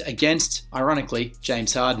flopped against, ironically,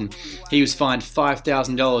 James Harden. He was fined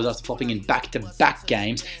 $5,000 after flopping in back-to-back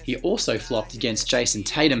games. He also flopped against Jason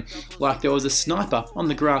Tatum like there was a sniper on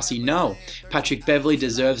the grassy knoll. Patrick Beverley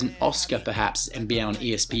deserves an Oscar, perhaps, NBA on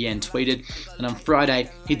ESPN tweeted. And on Friday,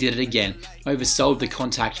 he did it again. Oversold the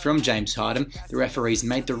contact from James Harden. The referees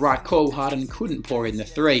made the right call. Harden couldn't pour in the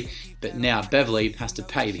three, but now Beverley has to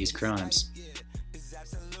pay for his crimes.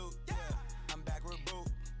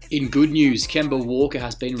 In good news, Kemba Walker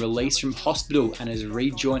has been released from hospital and has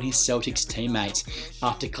rejoined his Celtics teammates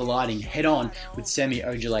after colliding head-on with Semi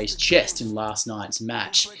Ojeley's chest in last night's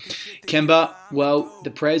match. Kemba, well,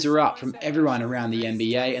 the prayers are up from everyone around the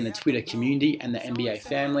NBA and the Twitter community and the NBA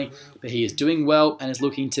family, but he is doing well and is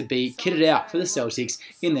looking to be kitted out for the Celtics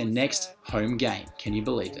in their next home game. Can you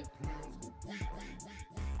believe it?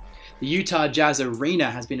 The Utah Jazz Arena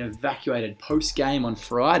has been evacuated post-game on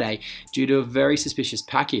Friday due to a very suspicious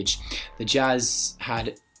package. The Jazz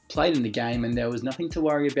had played in the game and there was nothing to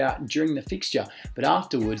worry about during the fixture, but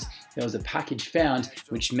afterwards there was a package found,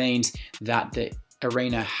 which means that the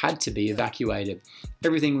arena had to be evacuated.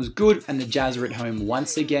 Everything was good and the Jazz are at home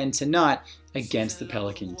once again tonight against the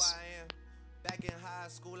Pelicans.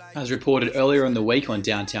 As reported earlier in the week on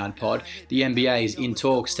Downtown Pod, the NBA is in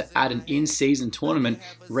talks to add an in-season tournament,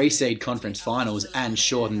 reseed conference finals, and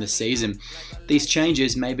shorten the season. These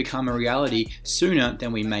changes may become a reality sooner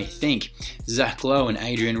than we may think. Zach Lowe and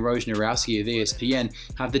Adrian Wojnarowski of ESPN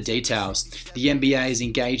have the details. The NBA is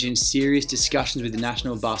engaged in serious discussions with the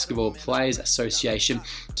National Basketball Players Association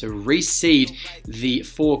to reseed the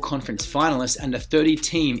 4 conference finalists and a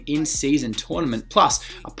 30-team in-season tournament, plus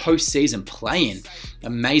a post-season play-in.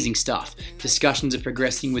 Amazing stuff. Discussions are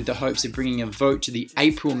progressing with the hopes of bringing a vote to the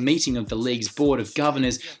April meeting of the league's Board of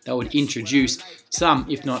Governors that would introduce some,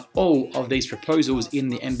 if not all, of these proposals in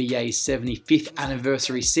the NBA's 75th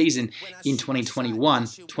anniversary season in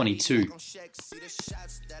 2021-22.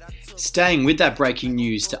 Staying with that breaking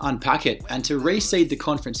news, to unpack it and to reseed the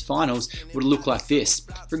conference finals would look like this.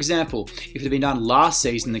 For example, if it had been done last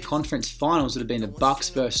season, the conference finals would have been the Bucks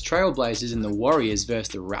versus Trailblazers and the Warriors versus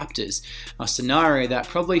the Raptors, a scenario that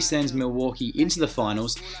probably sends Milwaukee into the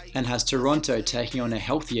finals and has Toronto taking on a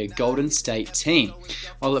healthier Golden State team.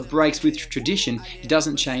 While it breaks with tradition, it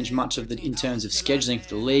doesn't change much in terms of scheduling for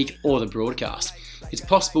the league or the broadcast. It's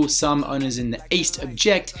possible some owners in the East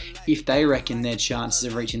object if they reckon their chances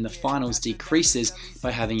of reaching the finals decreases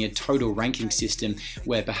by having a total ranking system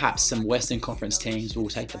where perhaps some Western Conference teams will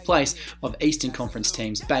take the place of Eastern Conference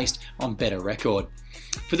teams based on better record.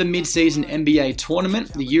 For the mid-season NBA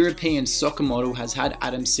tournament, the European soccer model has had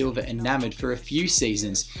Adam Silver enamored for a few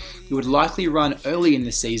seasons. It would likely run early in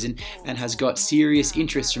the season and has got serious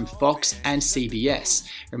interest from Fox and CBS,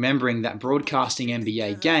 remembering that broadcasting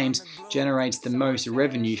NBA games generates the most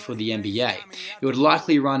revenue for the NBA. It would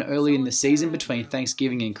likely run early in the season between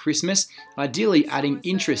Thanksgiving and Christmas, ideally adding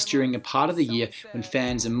interest during a part of the year when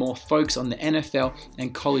fans are more focused on the NFL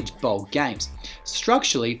and college bowl games.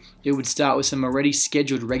 Structurally, it would start with some already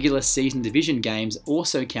scheduled regular season division games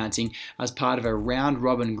also counting as part of a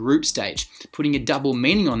round-robin group stage, putting a double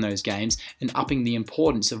meaning on those games and upping the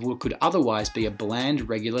importance of what could otherwise be a bland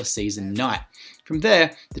regular season night. From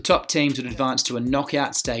there, the top teams would advance to a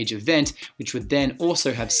knockout stage event, which would then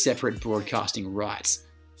also have separate broadcasting rights.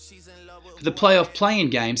 For the playoff play-in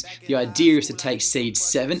games, the idea is to take seeds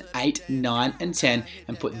 7, 8, 9 and 10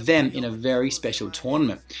 and put them in a very special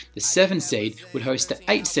tournament. The 7 seed would host the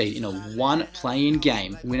 8 seed in a one play-in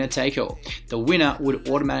game, winner take all. The winner would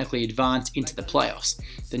automatically advance into the playoffs.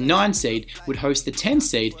 The 9 seed would host the 10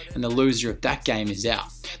 seed and the loser of that game is out.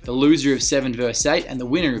 The loser of 7 vs 8 and the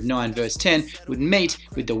winner of 9 vs 10 would meet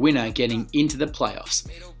with the winner getting into the playoffs.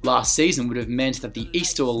 Last season would have meant that the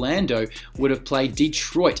East Orlando would have played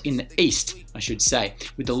Detroit in the East, I should say,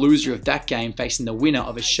 with the loser of that game facing the winner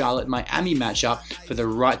of a Charlotte-Miami matchup for the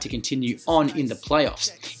right to continue on in the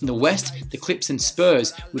playoffs. In the West, the Clips and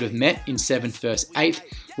Spurs would have met in 7th vs 8th,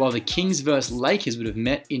 while the Kings vs Lakers would have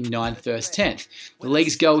met in 9th vs 10th. The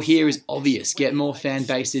league's goal here is obvious: get more fan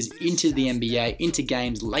bases into the NBA, into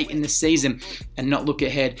games late in the season, and not look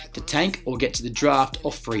ahead to tank or get to the draft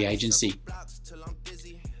or free agency.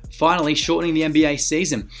 Finally, shortening the NBA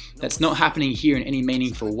season. That's not happening here in any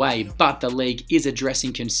meaningful way, but the league is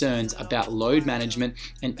addressing concerns about load management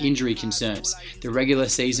and injury concerns. The regular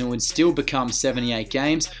season would still become 78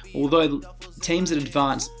 games, although teams that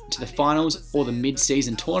advance to the finals or the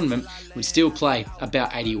mid-season tournament would still play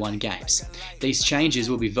about 81 games. These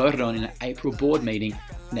changes will be voted on in an April board meeting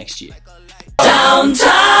next year. Downtown!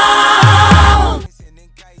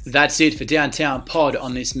 That's it for Downtown Pod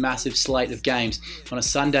on this massive slate of games on a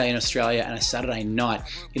Sunday in Australia and a Saturday night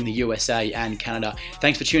in the USA and Canada.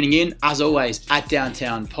 Thanks for tuning in. As always, at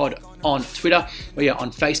Downtown Pod on Twitter. We are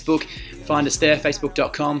on Facebook. Find us there,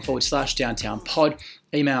 facebook.com/Downtown Pod.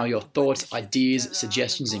 Email your thoughts, ideas,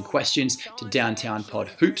 suggestions and questions to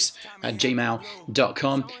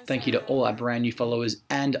downtownpodhoops@gmail.com. Thank you to all our brand new followers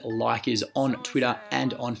and likers on Twitter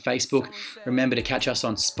and on Facebook. Remember to catch us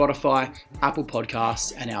on Spotify, Apple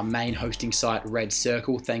Podcasts and our main hosting site, Red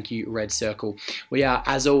Circle. Thank you, Red Circle. We are,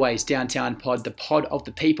 as always, Downtown Pod, the pod of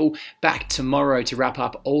the people, back tomorrow to wrap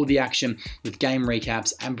up all the action with game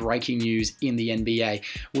recaps and breaking news in the NBA.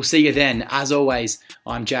 We'll see you then. As always,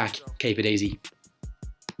 I'm Jack. Keep it easy.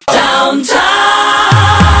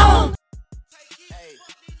 Downtown!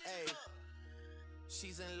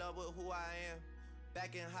 She's in love with who I am.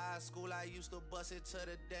 Back in high school, I used to bust it to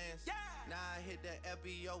the dance. Now I hit the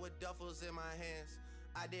FBO with duffels in my hands.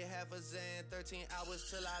 I did half a Zan, 13 hours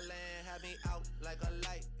till I land. Had me out like a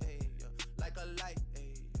light, ayy, like a light,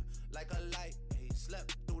 ayy, like a light, ayy.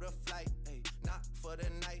 Slept through the flight, ayy, not for the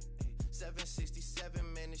night, ayy.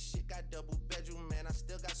 767, man, this shit got double bedroom, man. I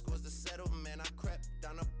still got scores to settle, man. I crept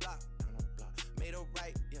down the block, made a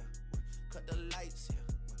right, yeah. Cut the lights, yeah.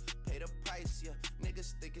 Pay the price, yeah.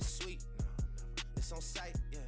 Niggas think it's sweet, no, it's on sight.